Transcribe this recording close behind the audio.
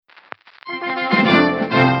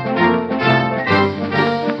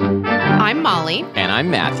Molly. And I'm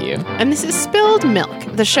Matthew. And this is Spilled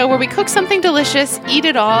Milk, the show where we cook something delicious, eat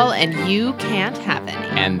it all, and you can't have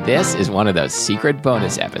any. And this is one of those secret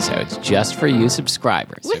bonus episodes just for you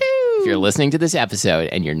subscribers. Woohoo! If you're listening to this episode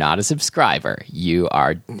and you're not a subscriber, you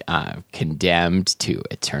are condemned to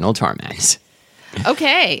eternal torment.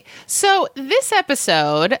 Okay, so this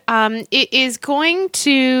episode, it is going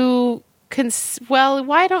to... well,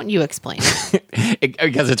 why don't you explain it?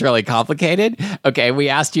 Because it's really complicated? Okay, we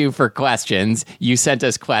asked you for questions. You sent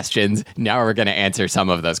us questions. Now we're going to answer some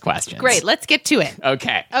of those questions. Great, let's get to it.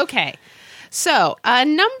 Okay. So, a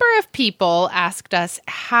number of people asked us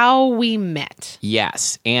how we met.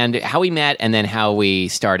 Yes, and how we met and then how we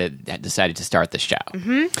decided to start the show.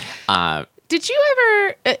 Mm-hmm. Did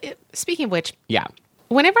you ever, speaking of which... Yeah.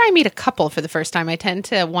 Whenever I meet a couple for the first time, I tend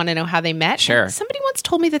to want to know how they met. Sure. Somebody once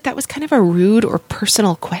told me that was kind of a rude or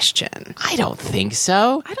personal question. I don't think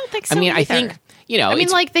so. I don't think so I mean, either. I think,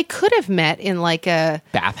 it's like they could have met in like a...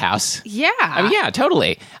 bathhouse. Yeah. I mean, yeah,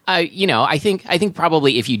 totally. I think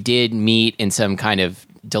probably if you did meet in some kind of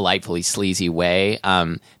delightfully sleazy way,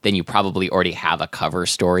 then you probably already have a cover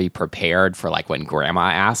story prepared for like when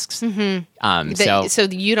grandma asks. Mm-hmm. So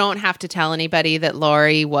you don't have to tell anybody that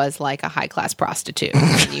Lori was like a high-class prostitute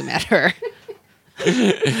when you met her.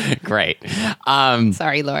 Great.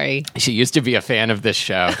 Sorry, Lori. She used to be a fan of this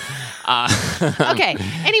show. Okay.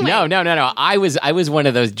 Anyway. No. I was one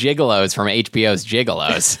of those gigolos from HBO's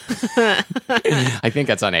Gigolos. I think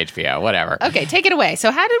that's on HBO. Whatever. Okay, take it away.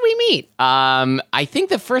 So how did we meet? I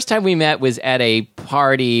think the first time we met was at a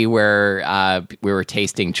party where we were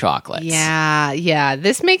tasting chocolates. Yeah.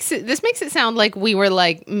 This makes it sound like we were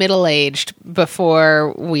like middle-aged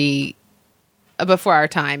before our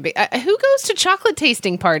time. Who goes to chocolate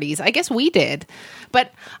tasting parties? I guess we did.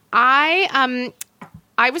 But I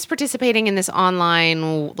was participating in this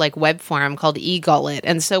online like web forum called eGullet,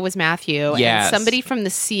 and so was Matthew. Yes. And somebody from the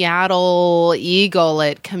Seattle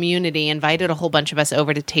eGullet community invited a whole bunch of us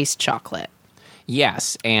over to taste chocolate.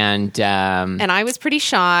 Yes, and I was pretty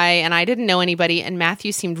shy, and I didn't know anybody, and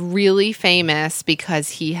Matthew seemed really famous because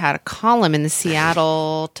he had a column in the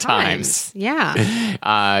Seattle Times. Yeah.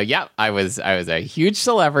 I was a huge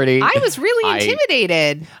celebrity. I was really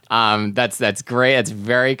intimidated. That's great. That's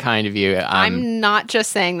very kind of you. I'm not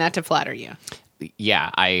just saying that to flatter you. Yeah,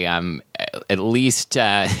 I at least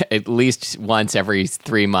once every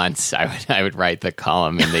 3 months I would write the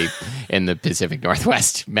column in the Pacific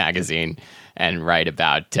Northwest magazine and write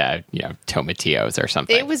about tomatillos or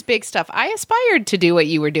something. It was big stuff. I aspired to do what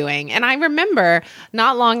you were doing, and I remember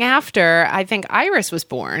not long after I think Iris was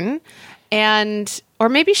born, or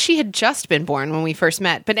maybe she had just been born when we first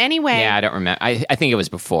met. But anyway, yeah, I don't remember. I think it was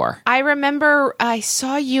before. I remember I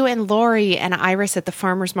saw you and Lori and Iris at the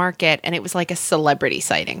farmer's market, and it was like a celebrity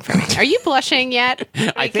sighting for me. Are you blushing yet?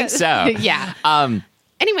 I think so. Yeah.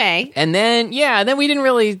 Anyway. And then we didn't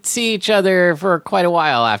really see each other for quite a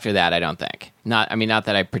while after that, I don't think. Not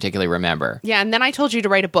that I particularly remember. Yeah, and then I told you to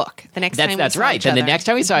write a book the next time we saw That's right. each Then other. the next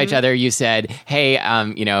time we saw each other, you said, "Hey,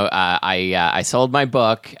 I sold my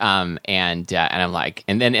book," and I'm like,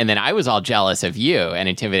 and then I was all jealous of you and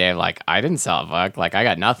intimidated. I'm like, I didn't sell a book. Like, I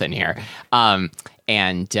got nothing here.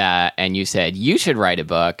 And you said you should write a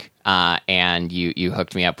book, and you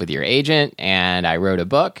hooked me up with your agent, and I wrote a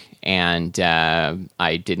book, and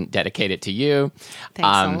I didn't dedicate it to you.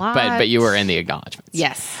 Thanks a lot. But you were in the acknowledgments.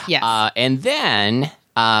 Yes. And then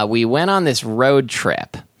we went on this road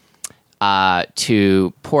trip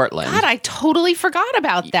to Portland. God, I totally forgot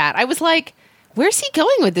about that. I was like, where's he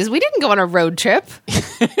going with this? We didn't go on a road trip.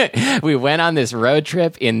 We went on this road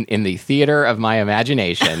trip in the theater of my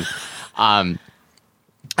imagination.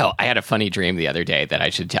 I had a funny dream the other day that I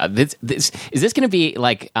should tell. Is this going to be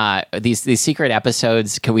like these secret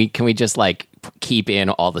episodes? Can we just like keep in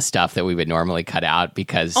all the stuff that we would normally cut out?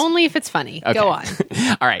 Because only if it's funny. Okay. Go on.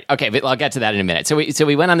 All right. Okay, but I'll get to that in a minute. So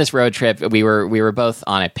we went on this road trip. We were both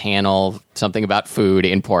on a panel, something about food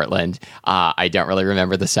in Portland. I don't really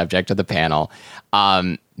remember the subject of the panel,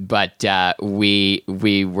 but we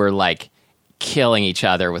were like killing each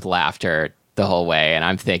other with laughter the whole way, and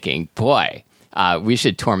I'm thinking, boy. We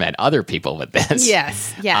should torment other people with this.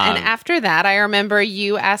 Yes. Yeah. And after that, I remember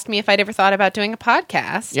you asked me if I'd ever thought about doing a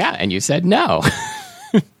podcast. Yeah. And you said no.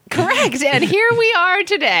 Correct. And here we are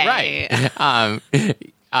today. Right.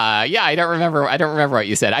 I don't remember what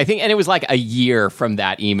you said. I think, and it was like a year from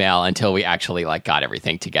that email until we actually like got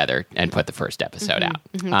everything together and put the first episode out.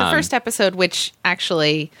 Mm-hmm. The first episode, which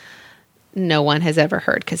actually no one has ever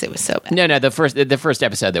heard because it was so bad. No, the first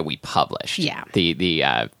episode that we published. Yeah.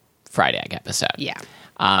 The fried egg episode. Yeah.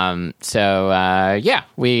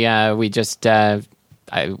 We just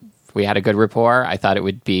we had a good rapport. I thought it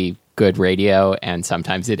would be good radio, and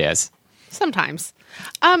sometimes it is. Sometimes.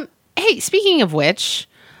 Hey, speaking of which,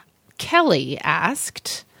 Kelly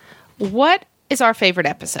asked, what is our favorite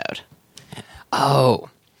episode? Oh,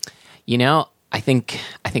 I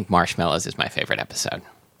think Marshmallows is my favorite episode.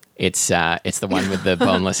 It's the one with the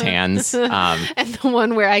boneless hands. And the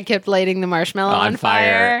one where I kept lighting the marshmallow on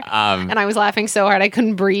fire. And I was laughing so hard I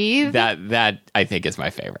couldn't breathe. That I think is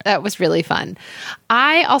my favorite. That was really fun.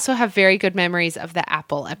 I also have very good memories of the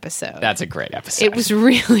apple episode. That's a great episode. It was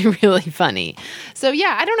really, really funny. So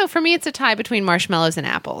yeah, I don't know. For me, it's a tie between marshmallows and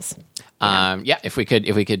apples. If we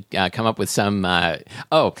could come up with some.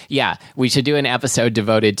 We should do an episode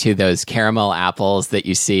devoted to those caramel apples that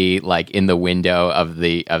you see like in the window of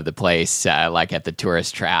the place, like at the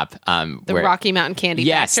tourist trap. The Rocky Mountain Candy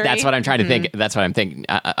Yes, Factory. that's what I'm trying to think. That's what I'm thinking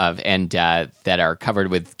of, and that are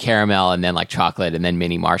covered with caramel and then like chocolate and then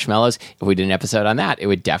mini marshmallows. If we did an episode on that, it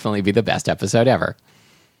would definitely be the best episode ever.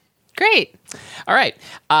 Great. All right.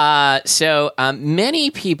 So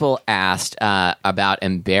many people asked about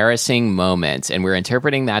embarrassing moments, and we're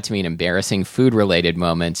interpreting that to mean embarrassing food-related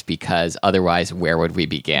moments because otherwise, where would we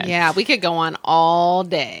begin? Yeah, we could go on all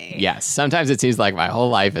day. Yes. Sometimes it seems like my whole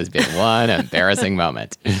life has been one embarrassing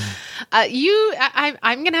moment.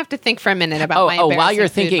 I'm gonna have to think for a minute about my embarrassing while you're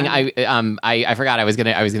food thinking, moment. I forgot I was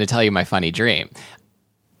gonna tell you my funny dream.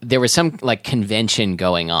 There was some like convention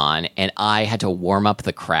going on, and I had to warm up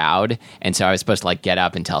the crowd, and so I was supposed to like get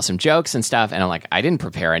up and tell some jokes and stuff. And I'm like, I didn't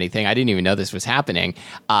prepare anything. I didn't even know this was happening.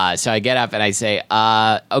 So I get up and I say,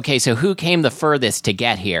 "Okay, so who came the furthest to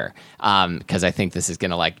get here?" Because I think this is going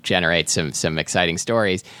to like generate some exciting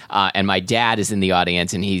stories. And my dad is in the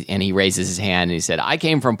audience, and he raises his hand and he said, "I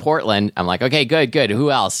came from Portland." I'm like, "Okay, good. Who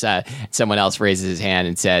else?" Someone else raises his hand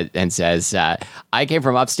and says, "I came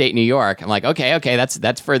from upstate New York." I'm like, "Okay,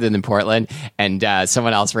 that's further than Portland." And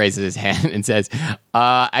someone else raises his hand and says,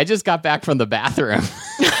 "I just got back from the bathroom."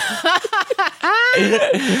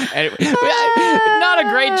 Not a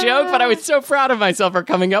great joke, but I was so proud of myself for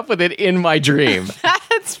coming up with it in my dream.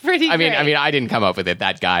 That's pretty great. I mean, I didn't come up with it.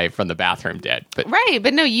 That guy from the bathroom did. But right,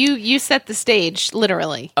 but no, you set the stage,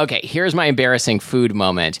 literally. Okay, here's my embarrassing food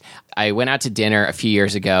moment. I went out to dinner a few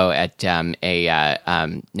years ago at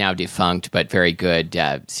a now defunct but very good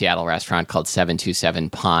Seattle restaurant called 727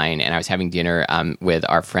 Pine, and I was having dinner with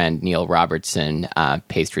our friend Neil Robertson,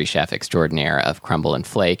 pastry chef extraordinaire of Crumble and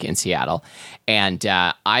Flake in Seattle. And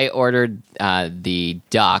I ordered the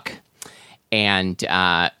duck, and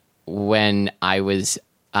when I was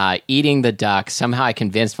eating the duck, somehow I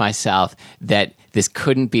convinced myself that this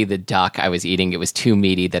couldn't be the duck I was eating. It was too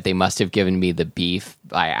meaty, that they must have given me the beef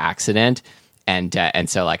by accident. And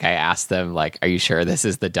so like I asked them, like, "Are you sure this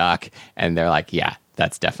is the duck?" And they're like, "Yeah,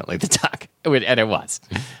 that's definitely the duck." And it was.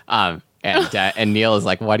 And Neil is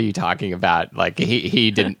like, "What are you talking about?" Like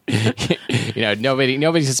he didn't,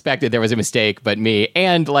 nobody suspected there was a mistake but me.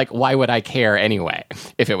 And like, why would I care anyway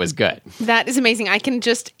if it was good? That is amazing. I can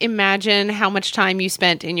just imagine how much time you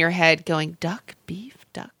spent in your head going duck, beef,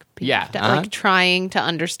 yeah, like trying to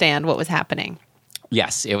understand what was happening.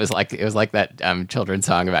 Yes, it was like that children's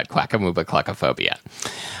song about Quackamoobaa Cluckophobia.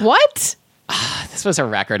 What? This was a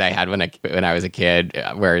record I had when I was a kid,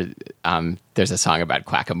 where there's a song about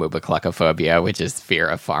Quackamoobaa Cluckophobia, which is fear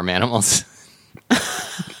of farm animals.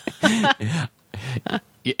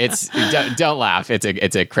 It's don't laugh.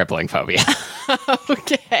 It's a crippling phobia.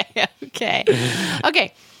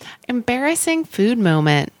 Okay. Embarrassing food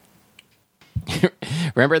moment.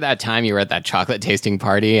 Remember that time you were at that chocolate tasting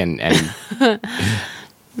party and I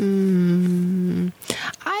don't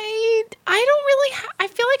really I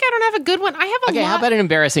feel like I don't have a good one. I have a lot. How about an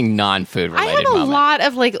embarrassing non-food related moment? I have a lot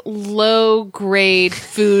of like low grade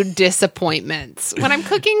food disappointments when I'm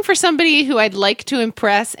cooking for somebody who I'd like to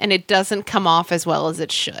impress and it doesn't come off as well as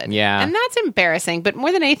it should. Yeah. And that's embarrassing, but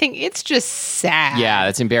more than anything, it's just sad. Yeah,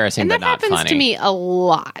 that's embarrassing, but not funny. And that happens to me a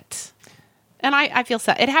lot. And I feel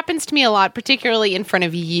sad. It happens to me a lot, particularly in front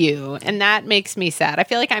of you, and that makes me sad. I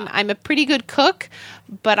feel like I'm a pretty good cook,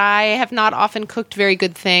 but I have not often cooked very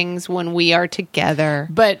good things when we are together.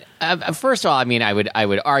 But first of all, I mean, I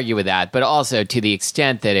would argue with that, but also to the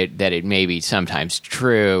extent that it may be sometimes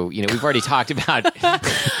true. We've already talked about.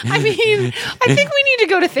 I mean, I think we need to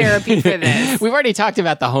go to therapy for this. We've already talked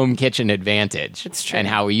about the home kitchen advantage. It's true. And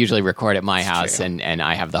how we usually record at my house, and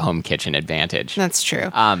I have the home kitchen advantage. That's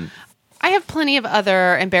true. I have plenty of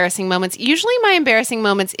other embarrassing moments. Usually my embarrassing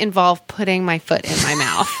moments involve putting my foot in my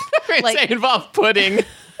mouth. They involve pudding.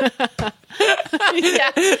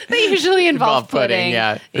 Yeah, they usually involve pudding.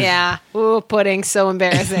 Yeah. Ooh, pudding, so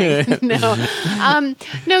embarrassing.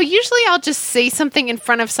 No, usually I'll just say something in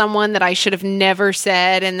front of someone that I should have never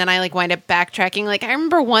said, and then I wind up backtracking. Like, I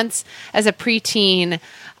remember once as a preteen,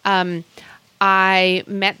 I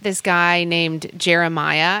met this guy named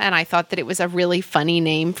Jeremiah, and I thought that it was a really funny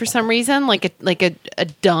name for some reason, like a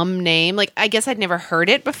dumb name. Like, I guess I'd never heard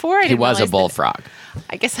it before. He was a bullfrog.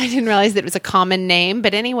 I guess I didn't realize that it was a common name.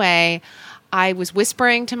 But anyway, I was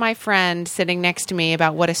whispering to my friend sitting next to me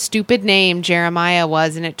about what a stupid name Jeremiah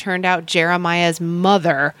was, and it turned out Jeremiah's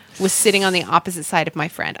mother was sitting on the opposite side of my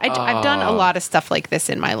friend. I've done a lot of stuff like this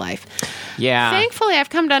in my life. Yeah. Thankfully, I've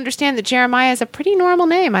come to understand that Jeremiah is a pretty normal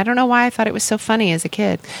name. I don't know why I thought it was so funny as a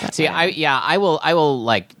kid. See, I will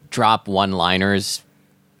like drop one-liners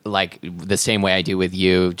like the same way I do with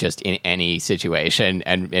you, just in any situation,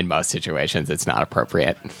 and in most situations it's not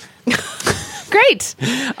appropriate. Great.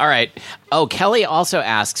 All right. Oh, Kelly also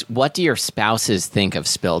asks, what do your spouses think of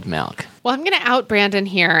spilled milk? Well, I'm going to out Brandon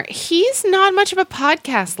here. He's not much of a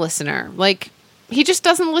podcast listener. Like, he just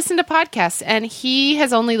doesn't listen to podcasts, and he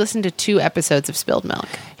has only listened to 2 episodes of Spilled Milk.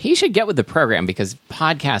 He should get with the program because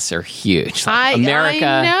podcasts are huge. Like America,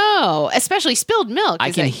 I know, especially Spilled Milk.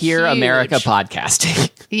 I can hear America podcasting.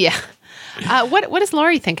 Yeah. What does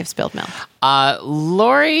Lori think of Spilled Milk?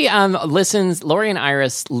 Lori listens. Lori and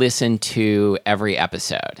Iris listen to every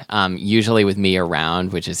episode, usually with me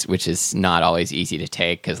around, which is not always easy to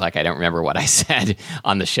take because I don't remember what I said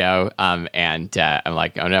on the show, and I'm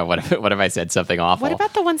like, oh no, what if I said something awful? What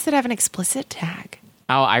about the ones that have an explicit tag?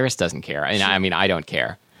 Oh, Iris doesn't care. I mean, I don't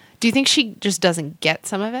care. Do you think she just doesn't get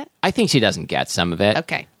some of it? I think she doesn't get some of it.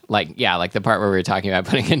 Okay. Like the part where we were talking about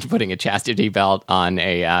putting a chastity belt on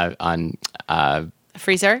a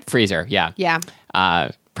freezer. Yeah.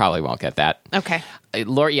 Probably won't get that. Okay.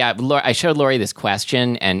 Lori, I showed Lori this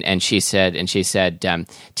question, and she said,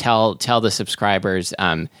 tell the subscribers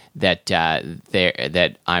that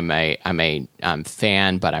I'm a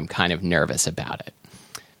fan, but I'm kind of nervous about it.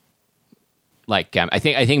 Like, I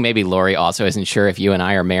think maybe Lori also isn't sure if you and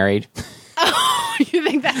I are married. Oh, you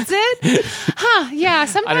think that's it? Huh? Yeah.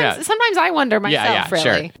 Sometimes I wonder myself. Really.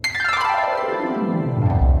 Sure.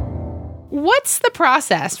 What's the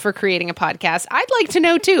process for creating a podcast? I'd like to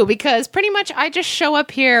know too, because pretty much I just show up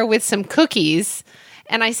here with some cookies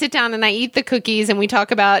and I sit down and I eat the cookies and we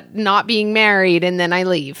talk about not being married and then I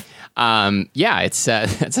leave. It's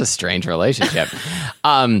a strange relationship.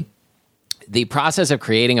 The process of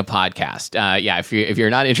creating a podcast. If you're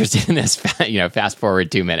not interested in this, fast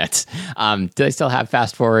forward 2 minutes. Do they still have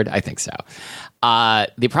fast forward? I think so.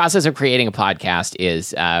 The process of creating a podcast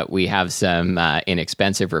is we have some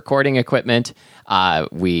inexpensive recording equipment.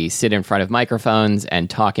 We sit in front of microphones and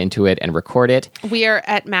talk into it and record it. We are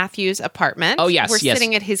at Matthew's apartment. Oh, yes. We're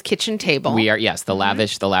sitting at his kitchen table. We are, yes, the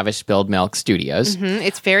lavish Spilled Milk Studios. Mm-hmm.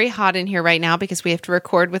 It's very hot in here right now because we have to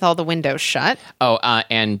record with all the windows shut. Oh,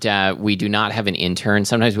 and we do not have an intern.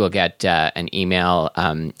 Sometimes we'll get an email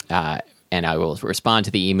and I will respond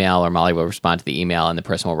to the email, or Molly will respond to the email, and the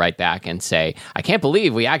person will write back and say, "I can't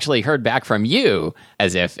believe we actually heard back from you,"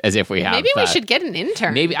 as if we have. Maybe we should get an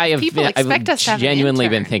intern. Maybe I've genuinely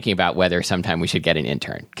been thinking about whether sometime we should get an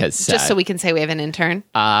intern, because just so we can say we have an intern.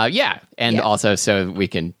 Also so we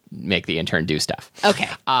can make the intern do stuff. Okay.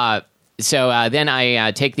 So then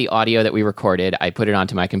I take the audio that we recorded, I put it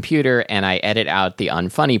onto my computer, and I edit out the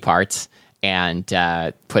unfunny parts. And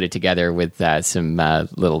put it together with some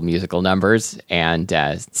little musical numbers and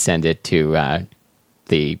send it to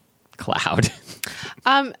the cloud.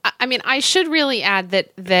 I mean, I should really add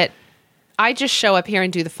that I just show up here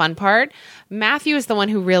and do the fun part. Matthew is the one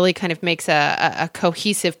who really kind of makes a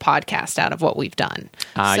cohesive podcast out of what we've done.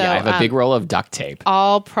 I have a big roll of duct tape.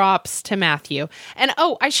 All props to Matthew. And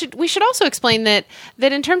we should also explain that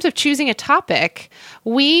in terms of choosing a topic,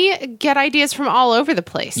 we get ideas from all over the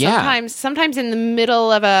place. Yeah. Sometimes in the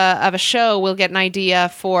middle of a show, we'll get an idea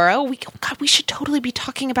for, we should totally be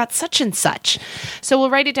talking about such and such. So we'll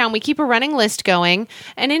write it down. We keep a running list going.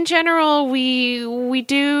 And in general, we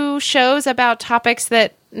do shows about topics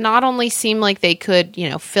that not only seem like they could,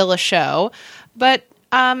 fill a show, but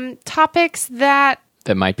topics that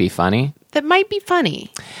might be funny.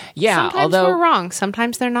 Yeah, sometimes we're wrong.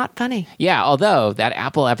 Sometimes they're not funny. Yeah, although that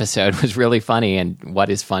Apple episode was really funny, and what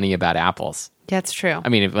is funny about apples? That's true. I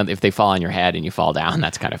mean, if they fall on your head and you fall down,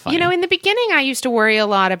 that's kind of funny. You know, in the beginning, I used to worry a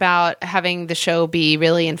lot about having the show be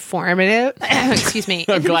really informative. Excuse me.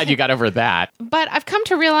 I'm glad you got over that. But I've come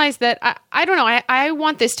to realize that I don't know. I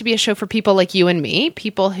want this to be a show for people like you and me,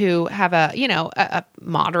 people who have a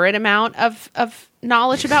moderate amount of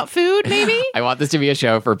knowledge about food, maybe. I want this to be a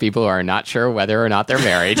show for people who are not sure whether or not they're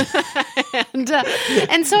married. And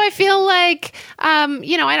so I feel like,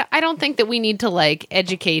 I don't think that we need to like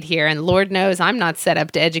educate here. And Lord knows I'm not set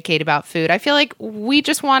up to educate about food. I feel like we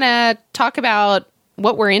just want to talk about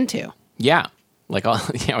what we're into. Yeah. We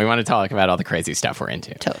want to talk about all the crazy stuff we're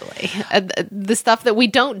into. Totally. The stuff that we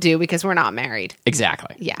don't do because we're not married.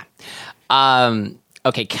 Exactly. Yeah.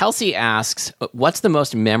 Okay, Kelsey asks, what's the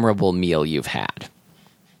most memorable meal you've had?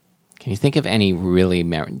 Can you think of any really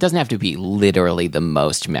memorable? It doesn't have to be literally the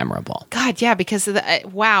most memorable. God, yeah, because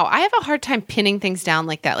wow, I have a hard time pinning things down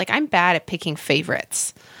like that. Like, I'm bad at picking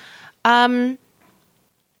favorites. Memorable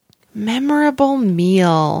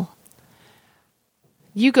meal.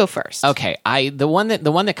 You go first. Okay, the one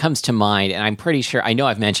that comes to mind, and I'm pretty sure I know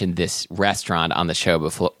I've mentioned this restaurant on the show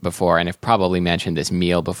before, and I've probably mentioned this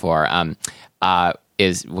meal before.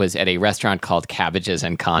 Was at a restaurant called Cabbages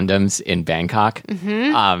and Condoms in Bangkok.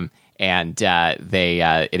 Mm-hmm.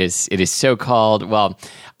 It is so called. Well,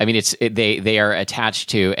 I mean, they are attached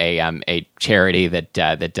to a charity that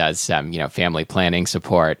does family planning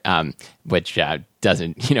support, which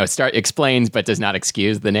doesn't explains but does not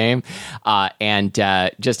excuse the name, and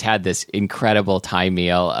just had this incredible Thai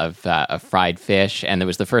meal of fried fish, and it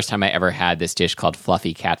was the first time I ever had this dish called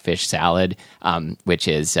fluffy catfish salad, which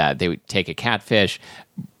is they would take a catfish,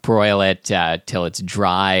 broil it till it's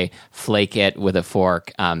dry, flake it with a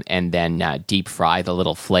fork, and then deep fry the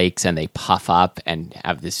little flakes, and they puff up and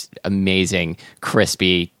have this amazing,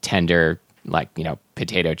 crispy, tender,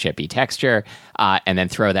 potato chippy texture, and then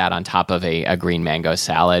throw that on top of a green mango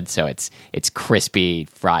salad. So it's crispy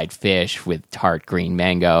fried fish with tart green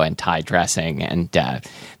mango and Thai dressing, and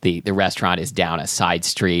the restaurant is down a side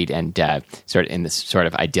street and sort of in this sort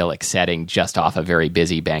of idyllic setting just off a very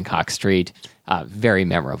busy Bangkok street. Very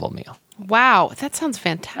memorable meal. Wow, that sounds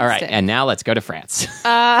fantastic. All right, and now let's go to France.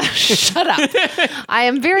 Shut up. I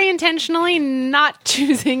am very intentionally not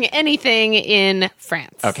choosing anything in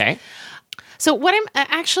France. Okay. So what I'm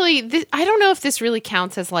actually, I don't know if this really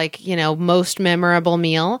counts as most memorable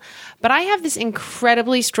meal, but I have this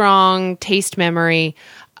incredibly strong taste memory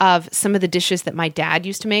of some of the dishes that my dad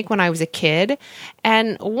used to make when I was a kid.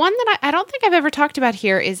 And one that I don't think I've ever talked about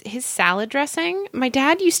here is his salad dressing. My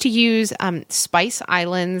dad used to use Spice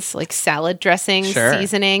Islands, salad dressing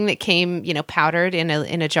seasoning that came, powdered in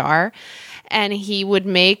a jar. And he would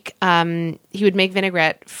make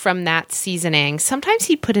vinaigrette from that seasoning. Sometimes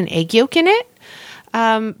he'd put an egg yolk in it,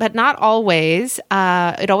 but not always.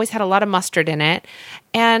 It always had a lot of mustard in it.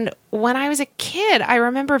 And when I was a kid, I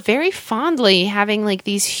remember very fondly having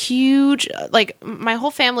these huge, my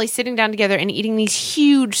whole family sitting down together and eating these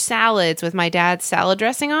huge salads with my dad's salad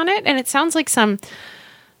dressing on it. And it sounds like some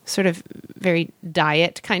sort of very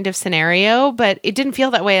diet kind of scenario, but it didn't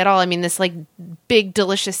feel that way at all. I mean, this big,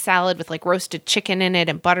 delicious salad with roasted chicken in it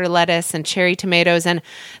and butter lettuce and cherry tomatoes and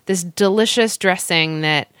this delicious dressing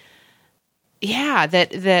that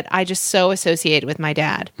I just so associate with my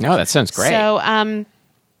dad. No, that sounds great. So,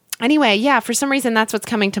 anyway, for some reason, that's what's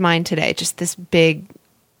coming to mind today. Just this big,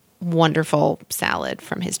 wonderful salad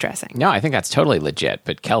from his dressing. No, I think that's totally legit,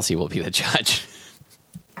 but Kelsey will be the judge.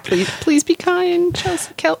 Please be kind,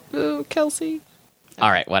 Kelsey. All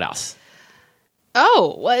right, what else?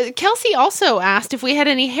 Oh, well, Kelsey also asked if we had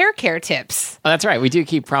any hair care tips. Oh, that's right. We do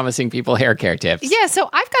keep promising people hair care tips. Yeah, so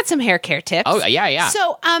I've got some hair care tips. Oh, yeah.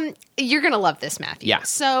 So, you're going to love this, Matthew. Yeah.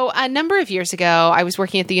 So, a number of years ago, I was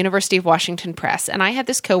working at the University of Washington Press, and I had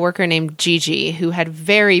this coworker named Gigi who had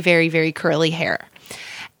very, very, very curly hair.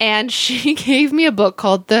 And she gave me a book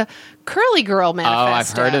called The Curly Girl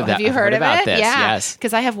Manifesto. Oh, I've heard of that. Have you heard about it? This, yeah, yes.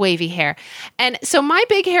 Because I have wavy hair. And so my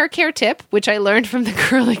big hair care tip, which I learned from The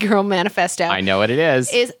Curly Girl Manifesto. I know what it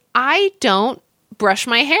is I don't brush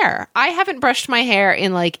my hair. I haven't brushed my hair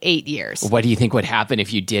in 8 years. What do you think would happen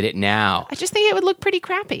if you did it now? I just think it would look pretty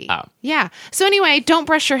crappy. Oh. Yeah. So anyway, don't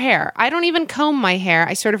brush your hair. I don't even comb my hair.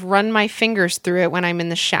 I sort of run my fingers through it when I'm in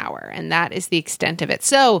the shower, and that is the extent of it.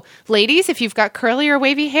 So, ladies, if you've got curly or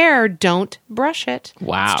wavy hair, don't brush it.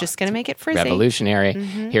 Wow. It's just going to make it frizzy. Revolutionary.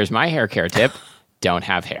 Mm-hmm. Here's my hair care tip. Don't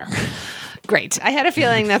have hair. Great. I had a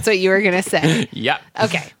feeling that's what you were going to say. Yep.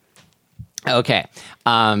 Okay. Okay.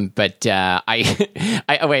 But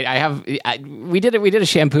we did a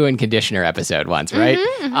shampoo and conditioner episode once, right?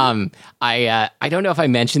 I don't know if I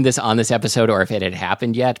mentioned this on this episode or if it had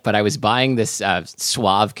happened yet, but I was buying this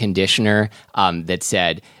Suave conditioner that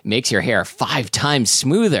said makes your hair 5 times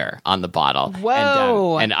smoother on the bottle.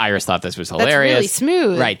 Whoa. And Iris thought this was hilarious. That's really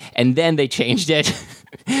smooth. Right. And then they changed it.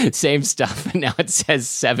 Same stuff, and now it says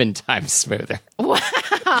 7 times smoother. Wow.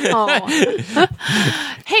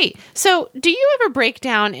 Hey, so do you ever break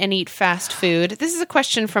down and eat fast food? This is a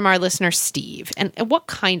question from our listener, Steve. And what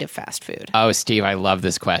kind of fast food? Oh, Steve, I love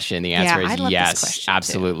this question. The answer I is love this yes. question,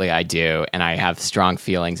 Absolutely, too. I do. And I have strong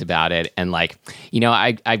feelings about it. And like,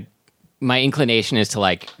 my inclination is to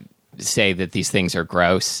like say that these things are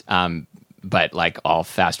gross. But like all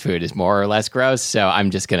fast food is more or less gross, so I'm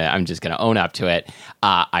just gonna own up to it.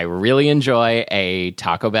 I really enjoy a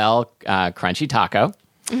Taco Bell crunchy taco.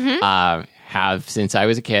 Have since I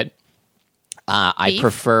was a kid. I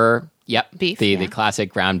prefer beef. The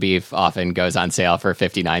classic ground beef often goes on sale for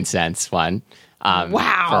 59 cents. One.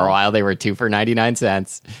 Wow. For a while they were 2 for 99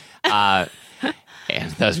 cents, and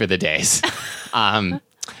those were the days.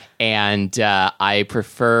 And I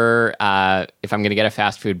prefer, if I'm going to get a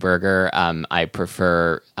fast food burger, I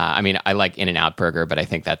prefer, I like In-N-Out Burger, but I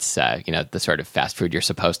think that's, the sort of fast food you're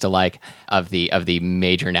supposed to like. Of the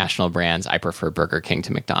major national brands, I prefer Burger King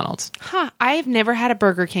to McDonald's. I've never had a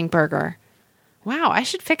Burger King burger. Wow, I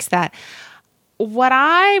should fix that. What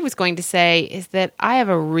I was going to say is that I have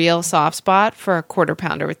a real soft spot for a Quarter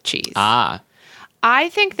Pounder with cheese. I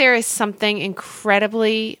think there is something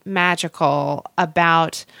incredibly magical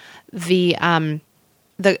about the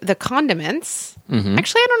condiments.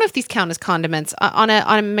 Actually, I don't know if these count as condiments. On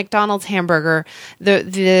a McDonald's hamburger,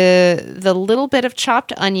 the little bit of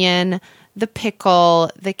chopped onion, the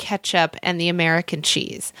pickle, the ketchup, and the American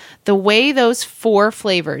cheese. The way those 4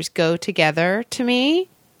 flavors go together to me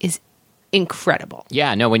is incredible.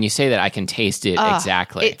 Yeah, no, when you say that, I can taste it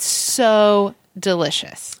exactly. It's so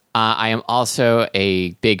delicious. I am also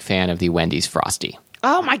a big fan of the Wendy's Frosty.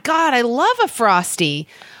 Oh my God, I love a Frosty.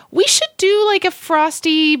 We should do like a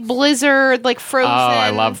Frosty Blizzard, like frozen I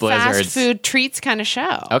love fast blizzards. food treats kind of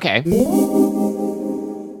show. Okay.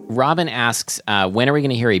 Robin asks, when are we going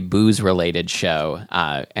to hear a booze-related show?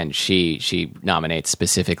 And she nominates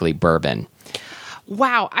specifically bourbon.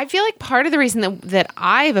 Wow. I feel like part of the reason that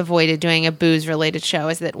I've avoided doing a booze-related show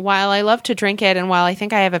is that while I love to drink it and while I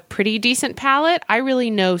think I have a pretty decent palate, I really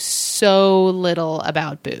know so little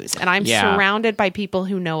about booze. And I'm surrounded by people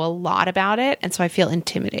who know a lot about it, and so I feel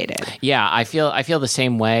intimidated. Yeah, I feel the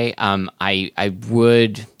same way. I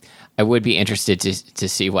would be interested to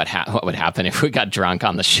see what would happen if we got drunk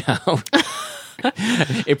on the show.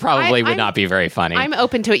 It probably would not be very funny. I'm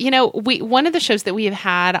open to it. One of the shows that we have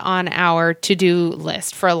had on our to-do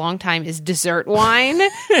list for a long time is dessert wine.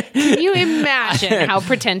 Can you imagine how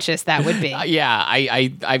pretentious that would be? Yeah,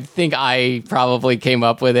 I think I probably came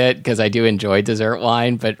up with it because I do enjoy dessert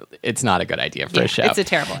wine, but it's not a good idea for a show. It's a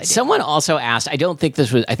terrible idea. Someone also asked, I think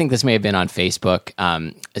this may have been on Facebook.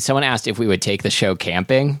 Someone asked if we would take the show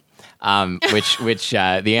camping. Which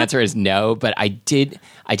the answer is no, but I did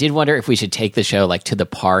wonder if we should take the show like to the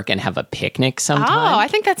park and have a picnic sometime. Oh, I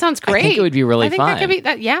think that sounds great. I think it would be really fun.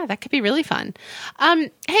 That could be really fun.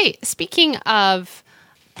 Hey, speaking of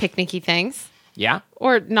picnicky things. Yeah.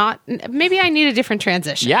 Or not, maybe I need a different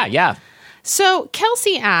transition. Yeah. So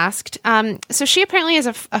Kelsey asked, so she apparently is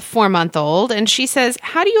a 4-month-old, and she says,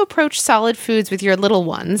 how do you approach solid foods with your little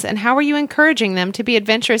ones, and how are you encouraging them to be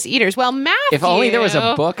adventurous eaters? Well, Matthew... If only there was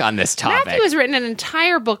a book on this topic. Matthew has written an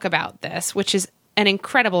entire book about this, which is an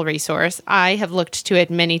incredible resource. I have looked to it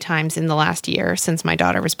many times in the last year since my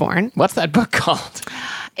daughter was born. What's that book called?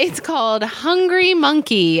 It's called Hungry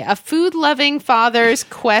Monkey, a food-loving father's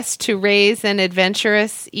quest to raise an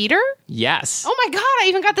adventurous eater? Yes. Oh my God, I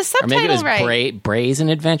even got the subtitle right. Or maybe it was Braze an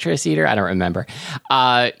Adventurous Eater? I don't remember.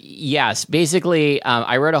 Yes, basically,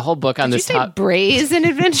 I wrote a whole book on this topic. Did you say Braze an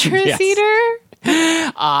Adventurous Eater?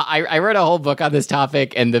 I wrote a whole book on this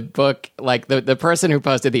topic, and the book, like the person who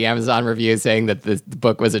posted the Amazon review saying that the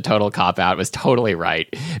book was a total cop-out was totally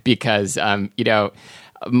right, because,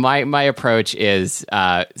 my approach is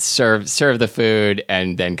serve the food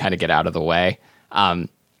and then kind of get out of the way, let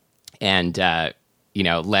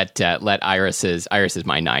Iris is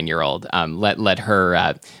my 9-year-old. Let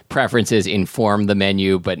her preferences inform the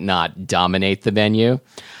menu, but not dominate the menu.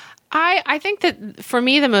 I think that for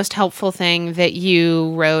me, the most helpful thing that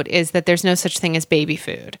you wrote is that there's no such thing as baby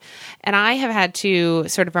food. And I have had to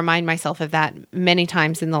sort of remind myself of that many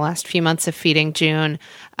times in the last few months of feeding June.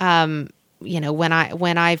 when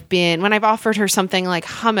I've offered her something like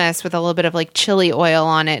hummus with a little bit of like chili oil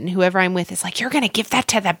on it, and whoever I'm with is like, "You're going to give that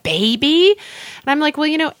to the baby?" And I'm like,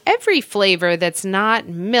 "Well, every flavor that's not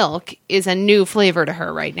milk is a new flavor to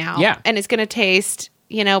her right now. Yeah. And it's going to taste,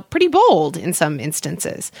 pretty bold in some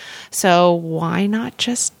instances. So why not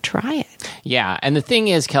just try it?" Yeah. And the thing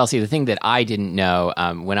is, Kelsey, the thing that I didn't know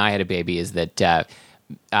when I had a baby is that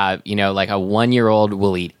like a 1-year-old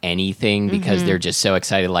will eat anything because they're just so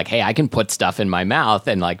excited. Like, hey, I can put stuff in my mouth,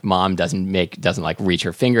 and like mom doesn't like reach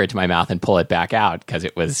her finger into my mouth and pull it back out because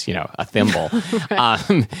it was a thimble.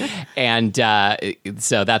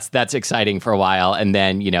 So that's exciting for a while, and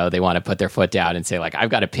then they want to put their foot down and say like, I've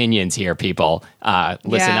got opinions here, people.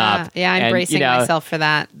 Listen up. Yeah, I'm bracing myself for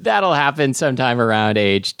that. That'll happen sometime around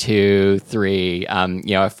age 2, 3.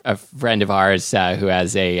 A friend of ours who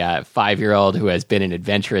has a 5-year-old who has been an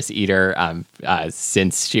adventurous eater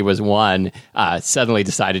since she was 1 suddenly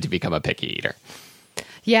decided to become a picky eater.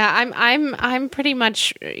 Yeah, I'm pretty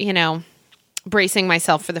much bracing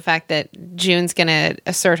myself for the fact that June's going to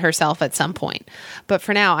assert herself at some point. But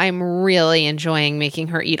for now, I'm really enjoying making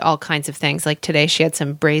her eat all kinds of things. Like today, she had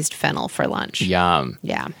some braised fennel for lunch. Yum.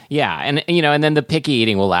 Yeah. Yeah. And, and then the picky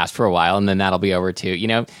eating will last for a while, and then that'll be over too.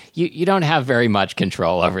 You don't have very much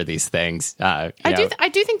control over these things. I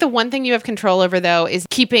do think the one thing you have control over, though, is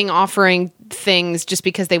offering things just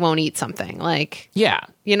because they won't eat something. Like, yeah.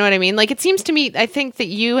 You know what I mean? Like, it seems to me, I think that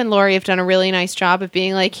you and Lori have done a really nice job of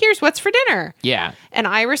being like, here's what's for dinner. Yeah. And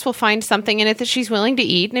Iris will find something in it that she's willing to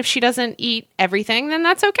eat. And if she doesn't eat everything, then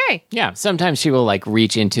that's okay. Yeah. Sometimes she will like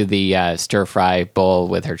reach into the stir fry bowl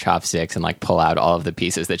with her chopsticks and like pull out all of the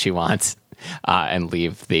pieces that she wants and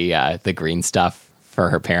leave the green stuff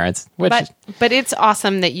for her parents. But it's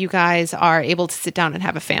awesome that you guys are able to sit down and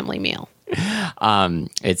have a family meal.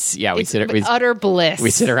 It's utter bliss.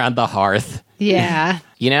 We sit around the hearth. Yeah.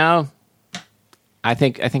 I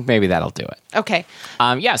think maybe that'll do it. Okay.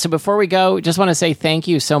 So before we go, just want to say thank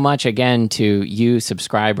you so much again to you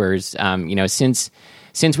subscribers.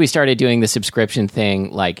 Since we started doing the subscription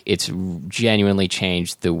thing, like it's genuinely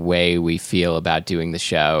changed the way we feel about doing the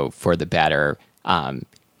show for the better. I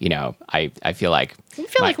feel like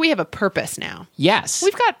we have a purpose now. Yes.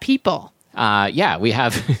 We've got people. We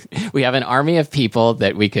have an army of people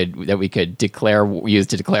that we could use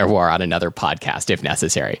to declare war on another podcast if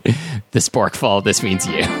necessary. The Sporkful, this means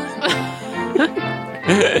you.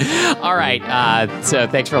 All right. So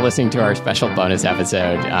thanks for listening to our special bonus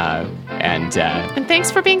episode, and thanks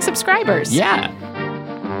for being subscribers. Yeah.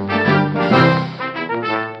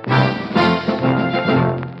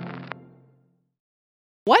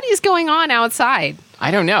 What is going on outside?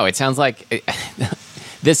 I don't know. It sounds like.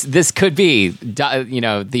 This could be,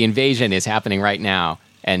 the invasion is happening right now,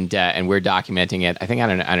 and we're documenting it. I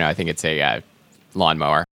don't know. I think it's a lawnmower.